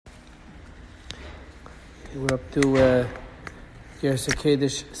We're up to Gersa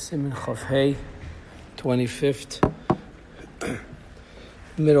Kedesh Siman Chav Hey, 25th,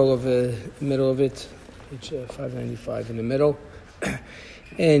 middle of it, page 595 in the middle,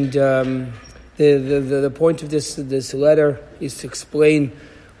 and the point of this letter is to explain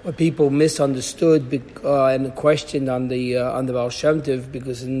what people misunderstood and questioned on the Baal Shem Tov,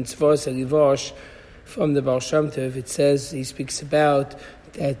 because in Tzvos HaLivash from the Baal Shem Tov it says, he speaks about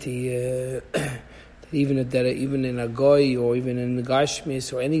that even in a goy or even in the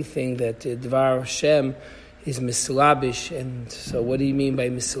Gashmis or anything, that Dvar Hashem is mislabish. And so what do you mean by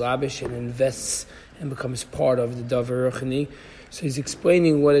mislabish? And invests and becomes part of the Davar Ruchni. So he's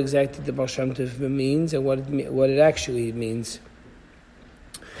explaining what exactly the Baal Shem Tov means and what it actually means.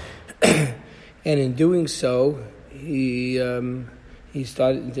 And in doing so, he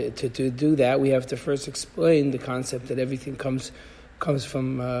started to do that. We have to first explain the concept that everything comes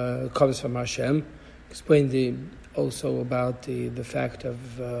from Hashem. Explained also about the fact of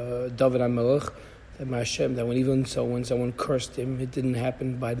David HaMelech, that when someone cursed him, it didn't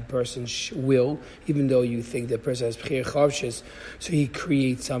happen by the person's will, even though you think the person has B'chir Chavshis, so he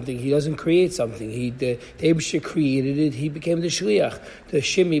creates something. He doesn't create something. The Eibusha created it. He became the shliach. The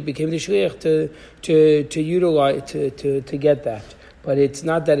Shimi became the shliach to utilize to get that. But it's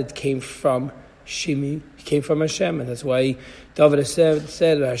not that it came from Shimi. It came from Hashem, and that's why David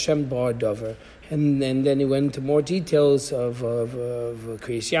said Hashem bar Davar. And then he went into more details of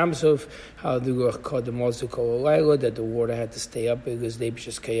Kriyas Yamsuf, how the Ruach called the Mozuk, that the water had to stay up because the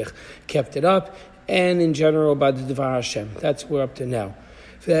Eibusha's Kayach kept it up, and in general about the Dvar Hashem. That's where we're up to now.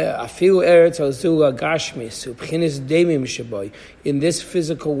 In this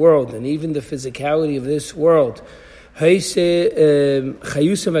physical world, and even the physicality of this world,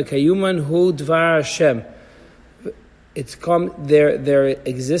 it's come their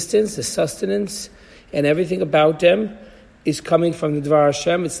existence, the sustenance, and everything about them is coming from the Dvar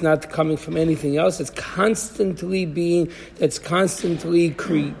Hashem. It's not coming from anything else. It's constantly creating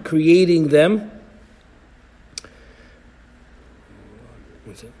them.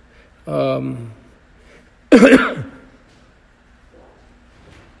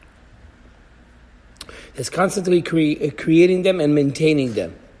 It's constantly creating them and maintaining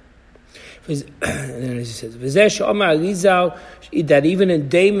them. And then he says, that even in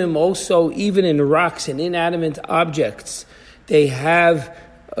daimim, also even in rocks and inanimate objects, they have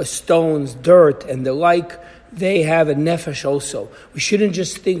stones, dirt, and the like. They have a nefesh also. We shouldn't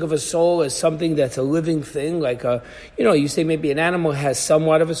just think of a soul as something that's a living thing, like you say maybe an animal has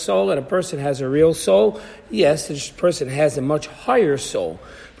somewhat of a soul and a person has a real soul. Yes, this person has a much higher soul,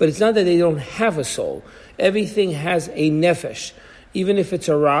 but it's not that they don't have a soul. Everything has a nefesh, even if it's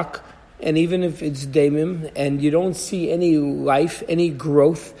a rock. And even if it's daimim, and you don't see any life, any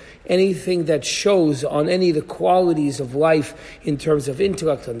growth, anything that shows on any of the qualities of life in terms of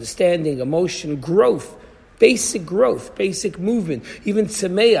intellect, understanding, emotion, growth, basic movement. Even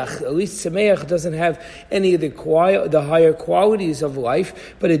tzemeach, at least tzemeach doesn't have any of the higher qualities of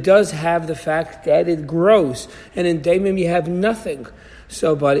life, but it does have the fact that it grows. And in daimim you have nothing.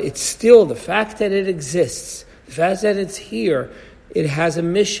 So, but it's still the fact that it exists, the fact that it's here. It has a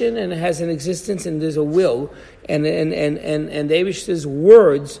mission and it has an existence and there's a will and the Eibusha's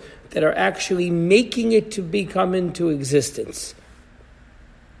words that are actually making it to become into existence.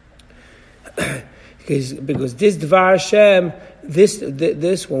 because this Dvar Hashem,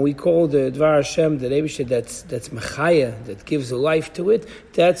 this when we call the Dvar Hashem, the Eibusha that's Mechaya, that gives a life to it,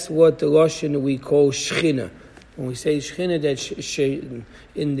 that's what the Lashon we call Shechina. When we say Shechina,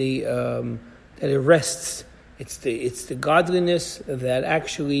 that it rests. It's the godliness that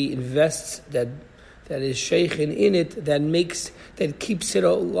actually invests, that is sheikhin in it, that keeps it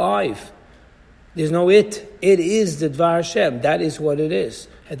alive. There's no it. It is the Dvar Hashem. That is what it is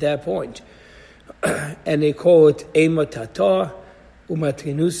at that point. And they call it Ema Tata,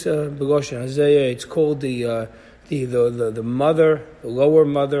 Umatrinusa, B'Loshen Hazaya. It's called the mother, the lower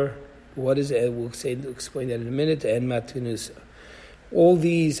mother. What is it? We'll explain that in a minute. And Matrinusa. All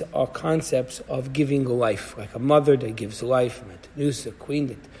these are concepts of giving life, like a mother that gives life, a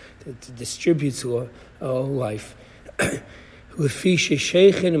queen that distributes life. Because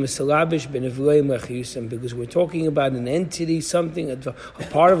we're talking about an entity, something, a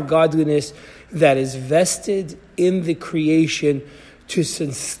part of godliness that is vested in the creation to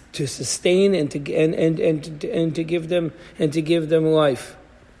sustain and to give them life.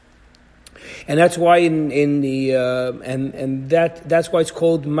 And that's why that's why it's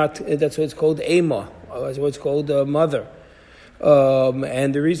called Ema. That's why it's called mother.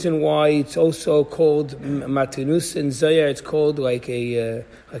 And the reason why it's also called Matrinus and Zaya, it's called like a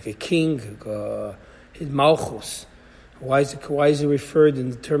king. Malchus. Why is it referred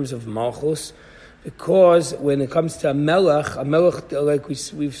in terms of Malchus? Because when it comes to a melech, like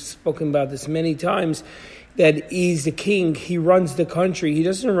we've spoken about this many times, that he's the king, he runs the country. He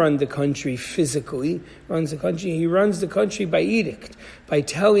doesn't run the country physically, he runs the country by edict, by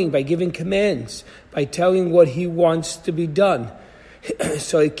giving commands, by telling what he wants to be done.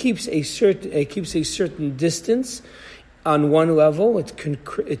 So it keeps a certain distance on one level.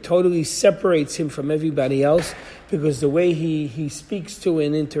 It totally separates him from everybody else, because the way he speaks to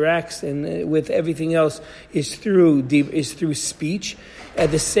and interacts and with everything else is through speech.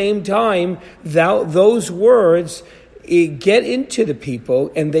 At the same time, those words get into the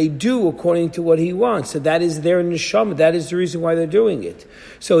people, and they do according to what he wants. So that is their neshama. That is the reason why they're doing it.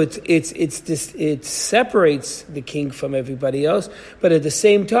 So it separates the king from everybody else, but at the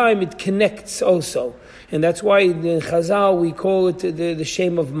same time, it connects also. And that's why in Chazal we call it the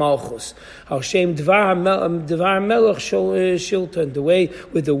Shem of Malchus. Hashem Dvar Melech Shilton. The way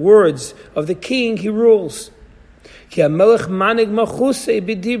with the words of the king he rules. Because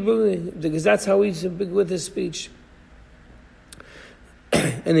that's how he's with his speech.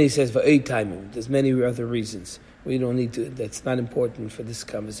 And then he says, "Va'eitimim." There's many other reasons. We don't need to. That's not important for this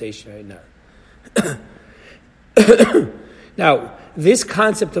conversation right now. Now, this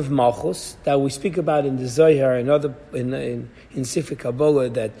concept of Malchus that we speak about in the Zohar and other in Sifrei Kabbalah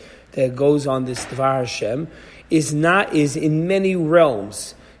that goes on this Dvar Hashem is in many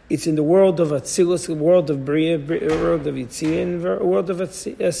realms. It's in the world of Atzilus, the world of Bria, world of Yitzia, and the world of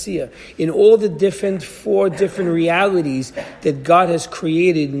Asiya. In all the four different realities that God has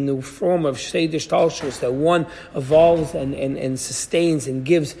created in the form of Seder Shtalshus, that one evolves and sustains and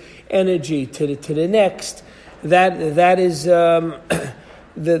gives energy to the next. That is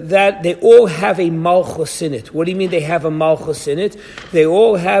that they all have a malchus in it. What do you mean they have a malchus in it? They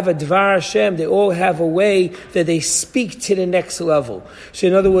all have a Dvar Hashem. They all have a way that they speak to the next level. So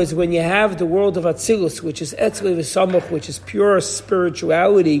in other words, when you have the world of Atzilus, which is Etzli V'Samach, which is pure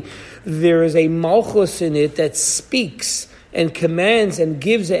spirituality, there is a malchus in it that speaks and commands and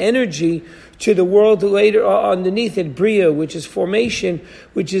gives energy to the world later underneath it, Bria, which is formation,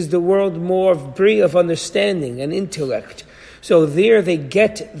 which is the world more of Bria, of understanding and intellect. So there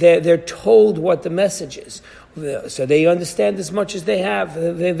they're told what the message is. So they understand as much as they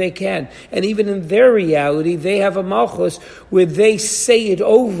can. And even in their reality, they have a malchus where they say it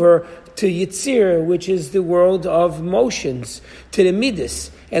over to Yitzir, which is the world of motions, to the Midas,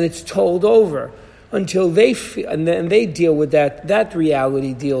 and it's told over. Until they and then they deal with that. That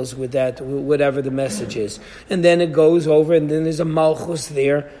reality deals with that, whatever the message is, and then it goes over, and then there's a malchus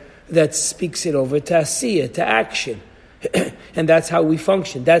there that speaks it over to asiyah, to action, and that's how we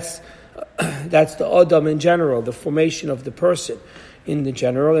function. That's the Adam in general, the formation of the person in the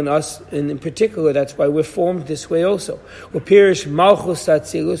general, and us in particular. That's why we're formed this way also. Upirish malchus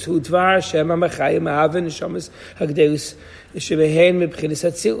atzilus hu dvar Hashem hamachayim ahaven neshamas hagdelus.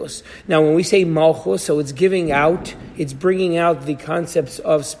 Now, when we say malchus, so it's bringing out the concepts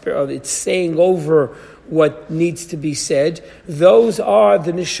of it's saying over what needs to be said. Those are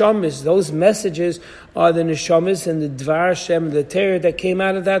the neshamas. Those messages are the neshamas and the Dvar Hashem, the Torah that came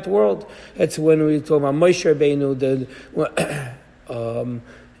out of that world. That's when we talk about Moshe Rabbeinu,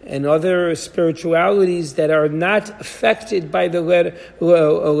 and other spiritualities that are not affected by the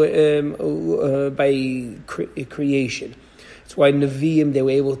creation. That's why Nevi'im, they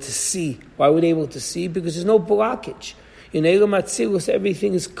were able to see. Why were they able to see? Because there's no blockage. In Elam Atzilus,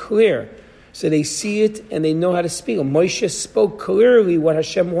 everything is clear. So they see it and they know how to speak. Moshe spoke clearly what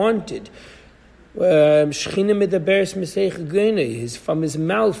Hashem wanted. From his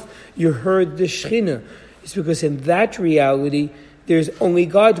mouth, you heard the Shechina. It's because in that reality, there's only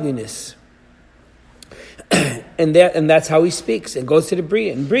godliness. And that's how he speaks, and goes to the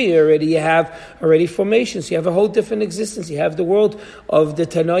Bria. In Bria you have formations. You have a whole different existence. You have the world of the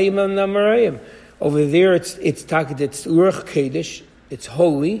Tanoim and Amarayim. Over there, it's Ruach Kodesh. It's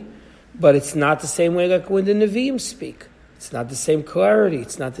holy, but it's not the same way like when the Nevi'im speak. It's not the same clarity.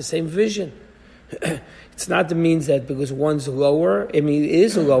 It's not the same vision. It's not the means that because one's lower. I mean, it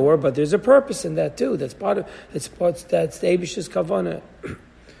is lower, but there's a purpose in that too. That's the Eibish's kavanah.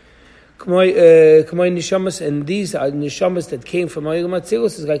 Nishamas, and these are nishamas that came from Olam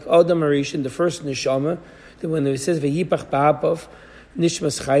Atzilus. Is like Adam Arishan, the first nishama. When it says V'yipach ba'apav,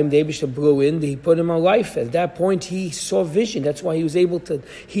 Nishmas Chaim, the Eibishter blew in. He put him on life. At that point, he saw vision. That's why he was able to.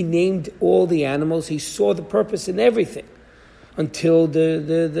 He named all the animals. He saw the purpose in everything. Until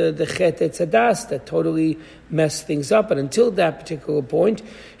the Chet Etzadas that totally messed things up. And until that particular point,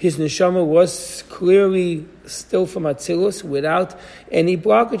 his neshama was clearly still from Atzilus without any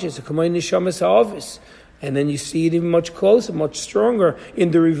blockages. And then you see it even much closer, much stronger.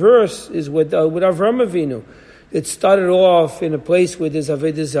 In the reverse is with Avraham Avinu. It started off in a place where there's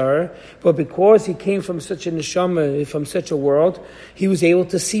Avodah Zarah, but because he came from such a neshama, from such a world, he was able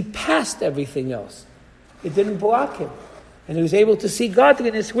to see past everything else. It didn't block him. And he was able to see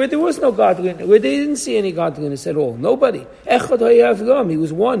godliness where there was no godliness, where they didn't see any godliness at all. Nobody. Echad hayavram. He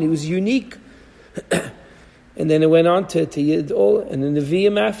was one. He was unique. And then it went on to Yidol, and then the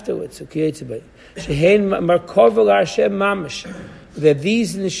Nevi'im afterwards. Okay, Shehen markov Hashem mamash. That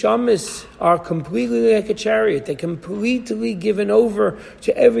these neshamas are completely like a chariot. They're completely given over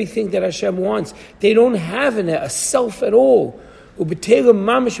to everything that Hashem wants. They don't have a self at all. Ubetela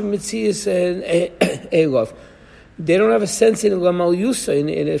mamash mitzias elov. They don't have a sense in Lamal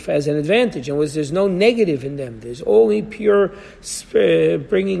Yusa as an advantage, and there's no negative in them. There's only pure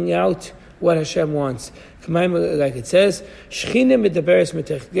bringing out what Hashem wants. Like it says, Shechina medaberes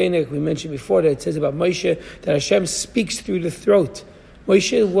metechgenek. We mentioned before that it says about Moshe that Hashem speaks through the throat.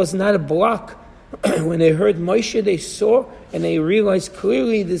 Moshe was not a block. When they heard Moshe, they saw and they realized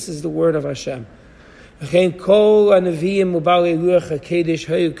clearly this is the word of Hashem. Like there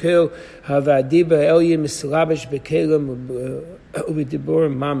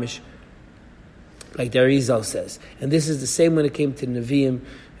Arizal says. And this is the same when it came to Nevi'im.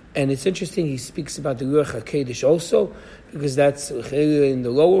 And it's interesting, he speaks about the Ruach HaKodesh also, because that's in the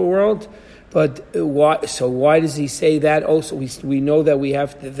lower world. But why? So why does he say that also? We know that we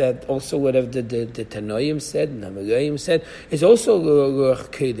have that also whatever the Tanoim said, and Hamalayim said, is also Ruach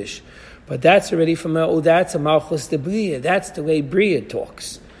HaKodesh. But that's already from that's a Malchus de Bria. That's the way Bria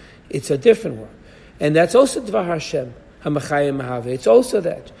talks. It's a different one. And that's also Dvar Hashem. It's also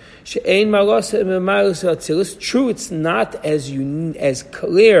that. True, it's not as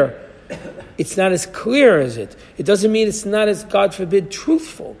clear. It's not as clear as it. It doesn't mean it's not as, God forbid,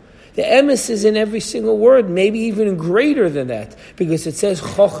 truthful. The emes is in every single word, maybe even greater than that, because it says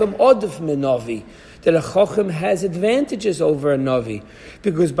Chochem Odef Minavi, that a Chochem has advantages over a Navi,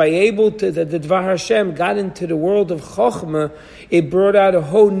 because by able to the Dvar Hashem got into the world of Chochmah, it brought out a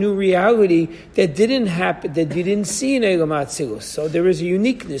whole new reality that didn't happen, that you didn't see in Eilam Atzilus. So there is a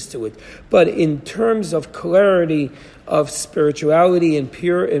uniqueness to it. But in terms of clarity, of spirituality and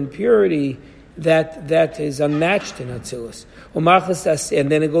purity, that is unmatched in Atzilus. And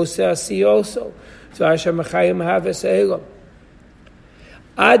then it goes to Asi also. So Hashem Machayim Haves Eilam.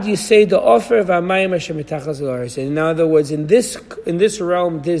 Ad you say the offer of Amayim Hashem Mitachas L'Aretz. In other words, in this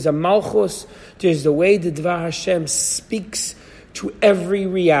realm, there's a Malchus. There's the way the Dvar Hashem speaks to every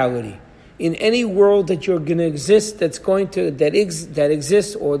reality. In any world that you're going to exist, that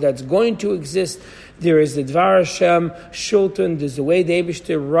exists or that's going to exist, there is the Dvar Hashem Shulton. There's the way the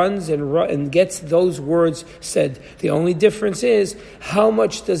Eibishter runs and gets those words said. The only difference is how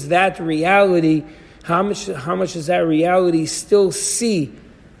much does that reality still see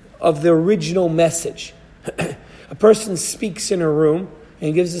of the original message? A person speaks in a room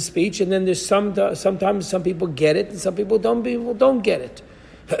and gives a speech, and then there's sometimes some people get it and some people don't get it.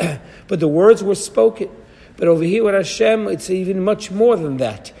 But the words were spoken. But over here with Hashem, it's even much more than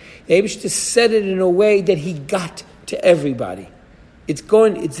that. The Eibishter said it in a way that he got to everybody. It's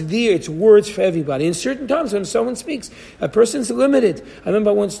there, it's words for everybody. In certain times when someone speaks, a person's limited. I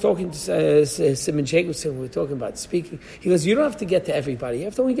remember once talking to Simon Jacobson, we were talking about speaking. He goes, you don't have to get to everybody. You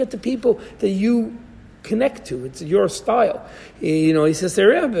have to only get to people that you connect to. It's your style. He says, the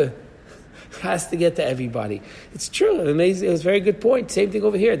Rebbe has to get to everybody. It's true. Amazing. It was a very good point. Same thing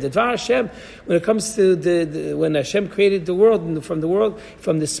over here. The Dvar Hashem, when it comes to when Hashem created the world, and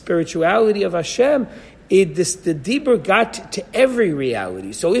from the spirituality of Hashem, the Dibur got to every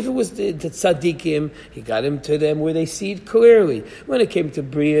reality. So if it was the tzaddikim, he got him to them where they see it clearly. When it came to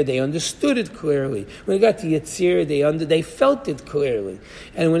Bria, they understood it clearly. When it got to Yetzir, they felt it clearly.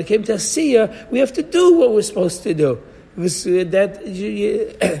 And when it came to Asiyah, we have to do what we're supposed to do. But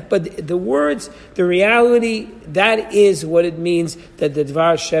the words, the reality, that is what it means that the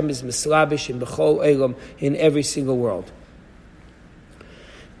Dvar Hashem is mislabish in B'chol Eilam, in every single world.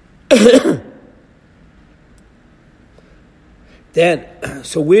 Then,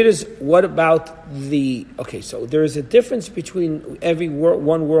 so what about so there is a difference between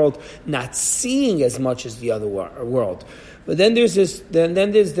one world not seeing as much as the other world. But then there's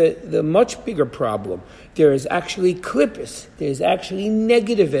the much bigger problem. There is actually klippus. There's actually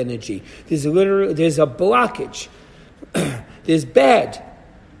negative energy. There's a blockage. There's bad.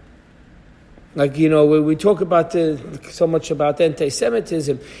 Like, when we talk about so much about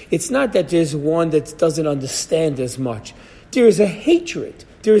anti-Semitism, it's not that there's one that doesn't understand as much. There is a hatred.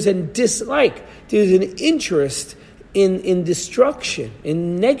 There is a dislike. There is an interest in destruction,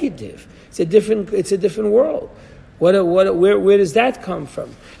 in negative. It's a different world. Where does that come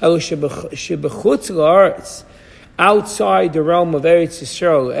from? Outside the realm of Eretz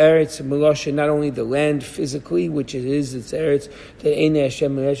Yisrael, Eretz Melosha, not only the land physically, which it is, it's Eretz, the Ein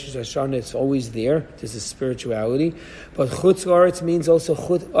Hashem Hashanah, it's always there. There's a spirituality, but Chutz La'aretz means also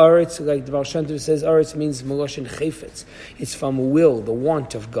Chutz La'aretz, like the Baal Shem Tov says, Aretz means Melosha Chayfetz. It's from will, the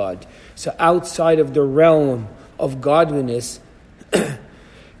want of God. So outside of the realm of godliness,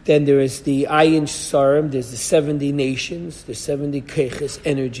 then there is the Ayin Sarim, there's the 70 nations, the 70 Keches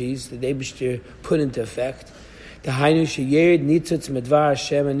energies that they put into effect. The Hainu Sheyered Nitzutz Medvar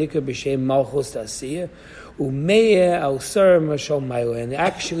Hashem Anika B'Shem Malchus Tasiyah Umeya Al Sarim Mashal Maila, and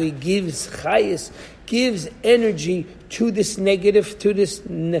actually gives chayis, gives energy to this negative, to this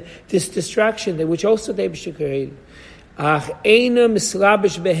distraction, which also they created. Ach Eina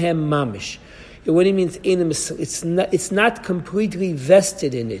Mislabish Behem Mamish. What he means, it's not completely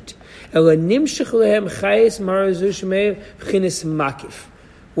vested in it.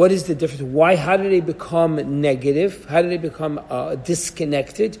 What is the difference? Why? How do they become negative? How do they become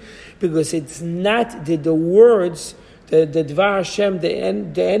disconnected? Because it's not the words, the Dvar Hashem, the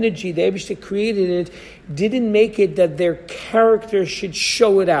energy, the Eibishter created it, didn't make it that their character should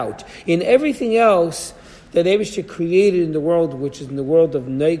show it out. In everything else that Eibishter created in the world, which is in the world of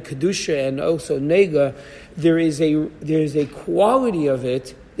Kedusha and also Nega, there is a quality of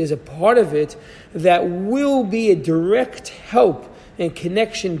it, there's a part of it that will be a direct help and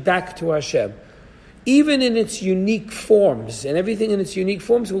connection back to Hashem. Even in its unique forms, and everything in its unique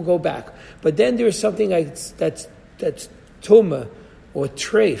forms will go back. But then there's something like that's tuma or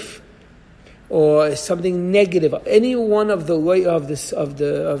treif or something negative. Any one of the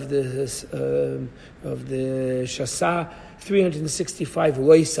Shasa 365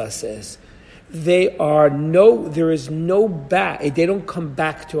 loisa says there is no back. They don't come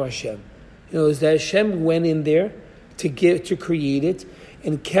back to Hashem. Is that Hashem went in there to create it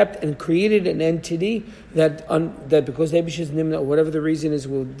and kept and created an entity that because Eibishter's Nimna, whatever the reason is,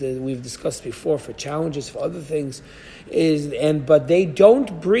 we've discussed before, for challenges, for other things, but they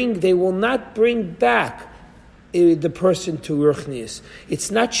will not bring back the person to Ruchnius.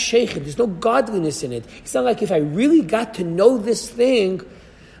 It's not sheikhet. There's no godliness in it. It's not like if I really got to know this thing,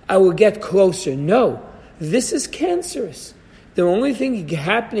 I will get closer. No, this is cancerous. The only thing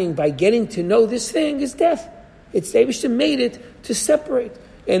happening by getting to know this thing is death. It's Eibishter made it to separate,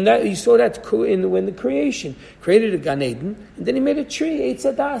 and that you saw that when the creation created a Gan Eden, and then he made a tree, Eitz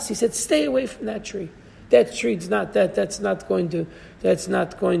Hadas. He said, "Stay away from that tree. That tree's not that. That's not going to.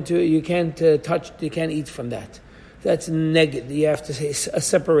 You can't touch. You can't eat from that. That's negative. You have to say a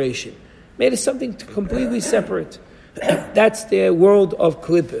separation. Made it something completely separate. That's the world of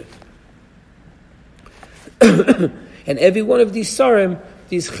Klippa, and every one of these sarim."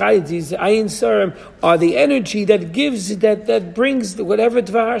 These ayin sarim are the energy that gives that brings whatever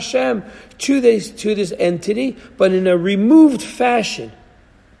Dvar Hashem to this entity, but in a removed fashion.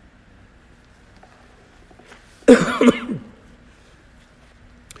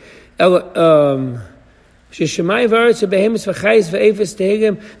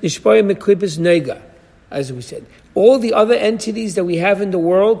 As we said, all the other entities that we have in the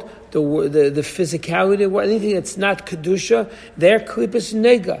world, the physicality, anything that's not Kedusha, they're Klippus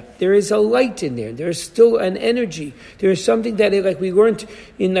Nega. There is a light in there. There is still an energy. There is something that, like we learned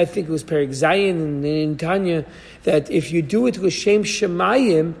in, I think it was Perek Zayin and in Tanya, that if you do it L'Shem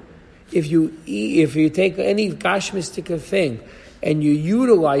Shemayim, if you take any gashmistic thing and you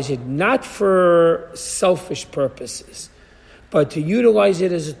utilize it not for selfish purposes, but to utilize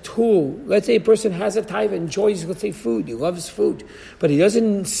it as a tool. Let's say a person has a taiva, enjoys, let's say, food. He loves food. But he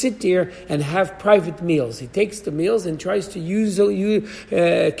doesn't sit there and have private meals. He takes the meals and tries to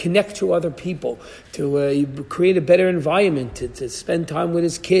connect to other people, to create a better environment, to spend time with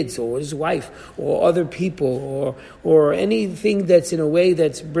his kids or his wife or other people or anything that's in a way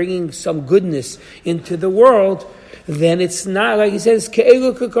that's bringing some goodness into the world. Then it's not, like he says,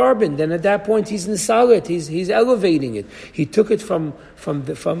 ke'elu k'karbon. Then at that point he's nisalit. He's elevating it. He took it from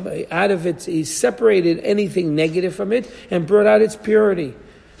out of it. He separated anything negative from it and brought out its purity.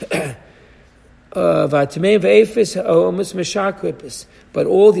 But all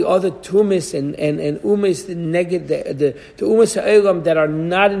the other tumis and umis, the negative, the umis ha'elam that are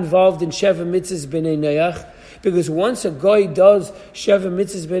not involved in sheva mitzvahs b'nei neyach, because once a guy does sheva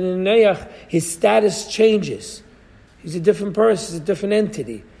mitzvahs b'nei neyach, his status changes. He's a different person. He's a different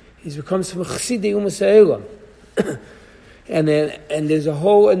entity. He becomes from Chassidei Umas Ha'elam. And there's a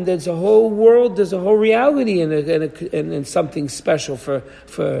whole world. There's a whole reality and something special for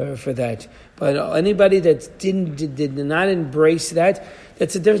that. But anybody that did not embrace that,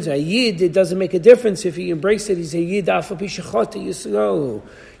 that's a difference. A Yid, it doesn't make a difference if he embraced it. He's a Yid,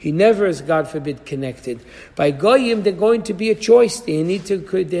 he never is, God forbid, connected. By Goyim, they're going to be a choice. They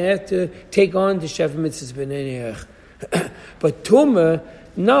have to take on the Sheva Mitzvahs B'nei Ne'ach. But Tumah,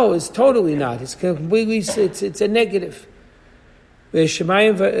 no, it's totally not. It's completely, it's a negative.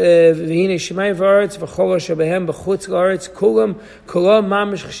 V'shemayim v'aretz v'chol asher behem b'chutz la'aretz kulam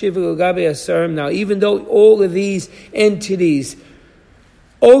mamash cheshiva l'gabe asarim. Now, even though all of these entities,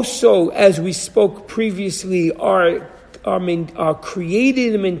 also as we spoke previously, are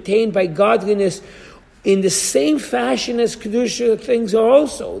created and maintained by godliness, in the same fashion as Kedusha, things are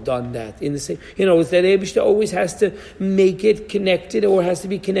also done that. In the same, it's that Eibishter always has to make it connected, or has to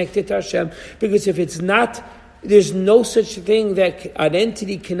be connected to Hashem, because if it's not, there's no such thing that an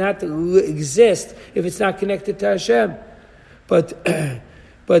entity cannot exist if it's not connected to Hashem. But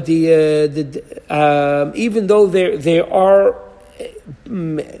even though there are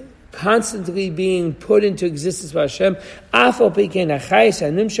constantly being put into existence by Hashem, the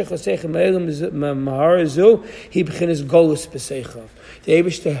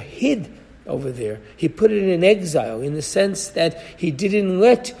Eibishter hid over there. He put it in exile, in the sense that he didn't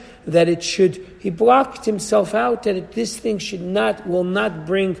let that it should. He blocked himself out, that this thing will not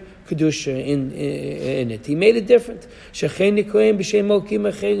bring kedusha in it. He made it different. That's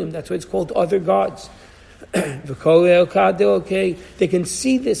why it's called other gods. They can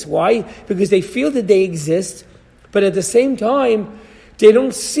see this. Why? Because they feel that they exist, but at the same time, they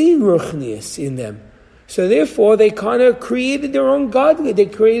don't see ruchnius in them. So therefore, they kind of created their own godly. They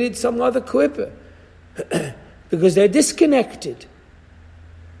created some other klippa because they're disconnected.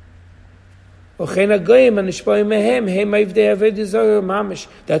 That's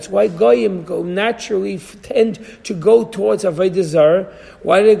why Goyim naturally tend to go towards Avodah Zarah.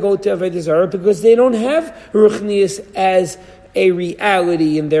 Why do they go to Avodah Zarah? Because they don't have ruchnius as a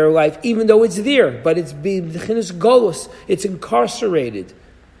reality in their life, even though it's there, but it's b'chinas golus, it's incarcerated.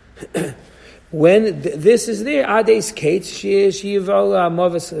 When this is there, Ades Kate, and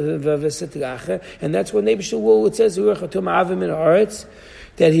that's when Eibishter will, it says,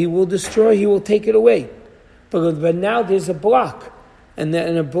 that he will destroy, he will take it away. But now there's a block, and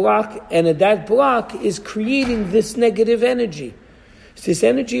that block is creating this negative energy. This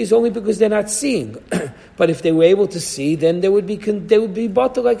energy is only because they're not seeing. But if they were able to see, then they would be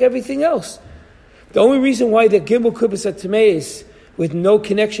bottled like everything else. The only reason why the Gimel Kubbas Atameis, with no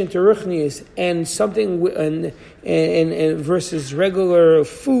connection to Ruchnius, and something and versus regular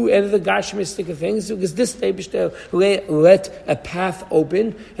food and the gashmistic things, because this Eibishter let a path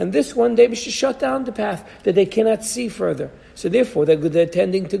open, and this one Eibishter shut down the path that they cannot see further. So therefore, they're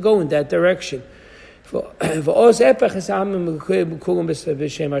tending to go in that direction. At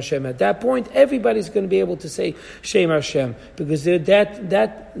that point, everybody's going to be able to say Shem Hashem, because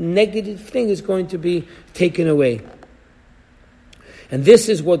that negative thing is going to be taken away. And this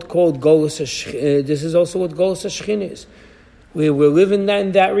is what called Golus this is also what Golus HaShechinah is. We're living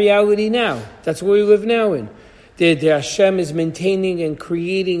in that reality now. That's where we live now in. The Hashem is maintaining and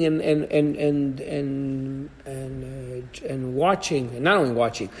creating and watching, and not only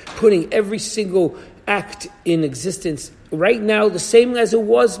watching, putting every single act in existence right now, the same as it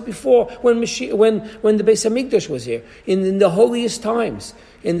was before when the Beis Hamikdash was here, in the holiest times.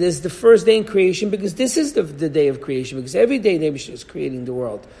 And this is the first day in creation, because this is the day of creation, because every day the Eibishter is creating the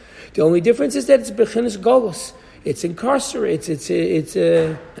world. The only difference is that it's Bechinas Golus. It's incarcerated.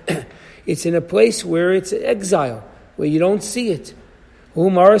 It's in a place where it's exile, where you don't see it.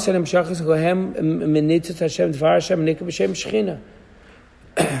 This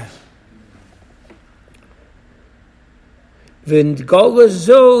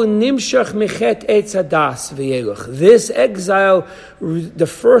exile, the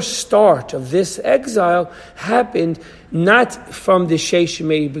first start of this exile, happened not from the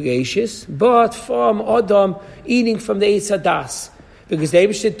Sheshimei Bereshis, but from Adam eating from the Eitz Hadas. Because the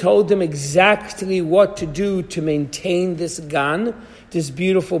Eibishter told them exactly what to do to maintain this Gan, this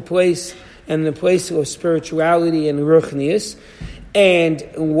beautiful place, and the place of spirituality and Ruchnius. And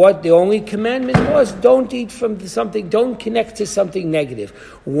what the only commandment was, don't eat from something, don't connect to something negative.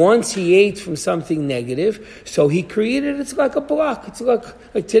 Once he ate from something negative, so he created, it's like a block. It's like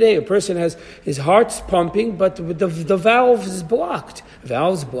today, a person has his heart's pumping, but the valve is blocked. The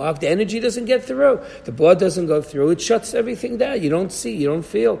valve's blocked, the energy doesn't get through. The blood doesn't go through, it shuts everything down. You don't see, you don't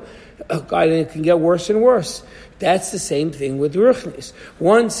feel. God, and it can get worse and worse. That's the same thing with Ruchnis.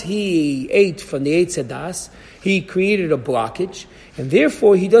 Once he ate from the Eitz Hadas, he created a blockage, and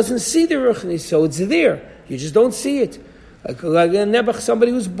therefore he doesn't see the Ruchnis, so it's there. You just don't see it. Like a Nebuch,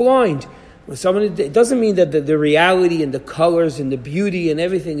 somebody who's blind. When somebody, it doesn't mean that the reality and the colors and the beauty and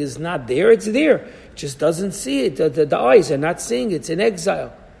everything is not there. It's there. It just doesn't see it. The eyes are not seeing it. It's in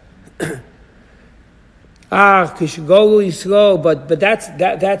exile. Kishgolu Yisrael, but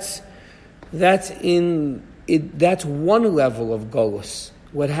that's one level of Golus.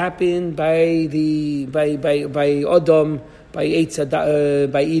 What happened by Adam, by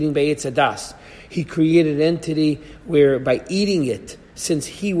eating by Eitz Hadas. He created an entity where by eating it, since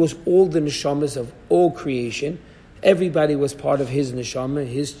he was all the neshamas of all creation, everybody was part of his neshama,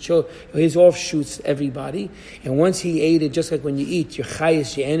 his offshoots, everybody. And once he ate it, just like when you eat, your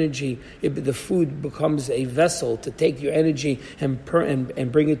chayis, your energy, the food becomes a vessel to take your energy and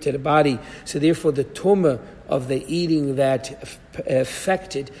bring it to the body. So therefore the tumah of the eating that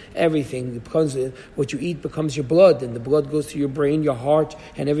affected everything. It becomes, what you eat becomes your blood, and the blood goes to your brain, your heart,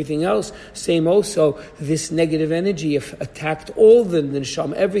 and everything else. Same also, this negative energy attacked all the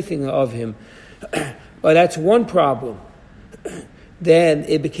neshama, everything of him. But that's one problem. Then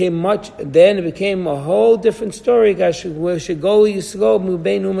it became a whole different story. Over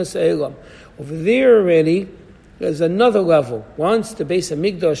there already, there's another level. Once the Beis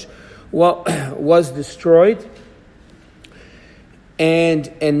Hamikdash was destroyed,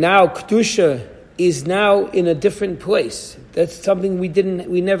 and now Kedusha is now in a different place. That's something we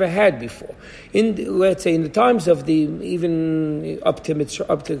never had before. Let's say in the times of even up to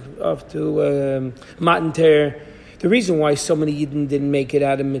Matan Torah, the reason why so many Yidden didn't make it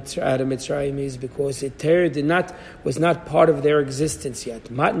out of Mitzrayim is because Torah was not part of their existence yet.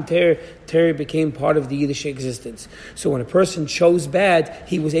 Matan Torah became part of the Yiddish existence. So when a person chose bad,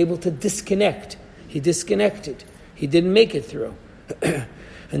 he was able to disconnect. He disconnected. He didn't make it through.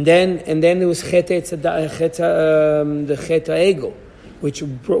 And then there was the Chet HaEgel, which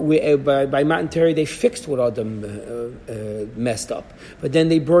by Matan Torah they fixed what Adam messed up, but then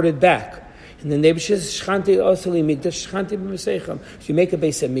they brought it back. And then they Shchante Osali Mikdash, Shchante B'Meseicham. So you make a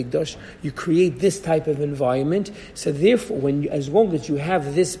Beis Hamikdash, you create this type of environment. So therefore, as long as you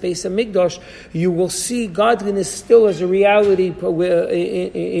have this Beis Hamikdash, you will see godliness still as a reality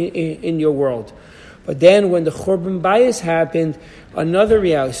in your world. But then when the Churban Bayis happened, another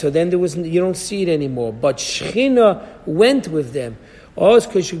reality. So then you don't see it anymore. But Shechina went with them. Then it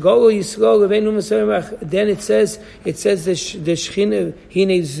says the Shechina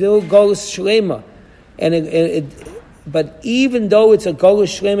Hine Zil Golus Shlema, but even though it's a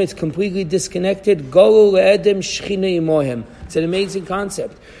Golus Shlema, it's completely disconnected. Golu le'edem Shechina Yimohem. It's an amazing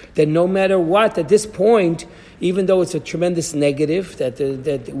concept that no matter what, at this point, even though it's a tremendous negative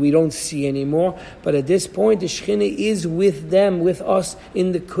that we don't see anymore, but at this point the Shechina is with them, with us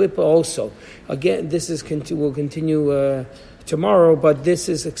in the Klippa also. Again, this will continue tomorrow, but this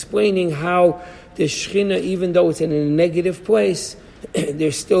is explaining how the Shechina, even though it's in a negative place,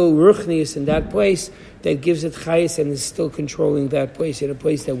 there's still Ruchnius in that place that gives it Chayis and is still controlling that place in a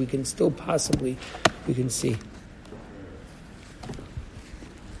place that we can see.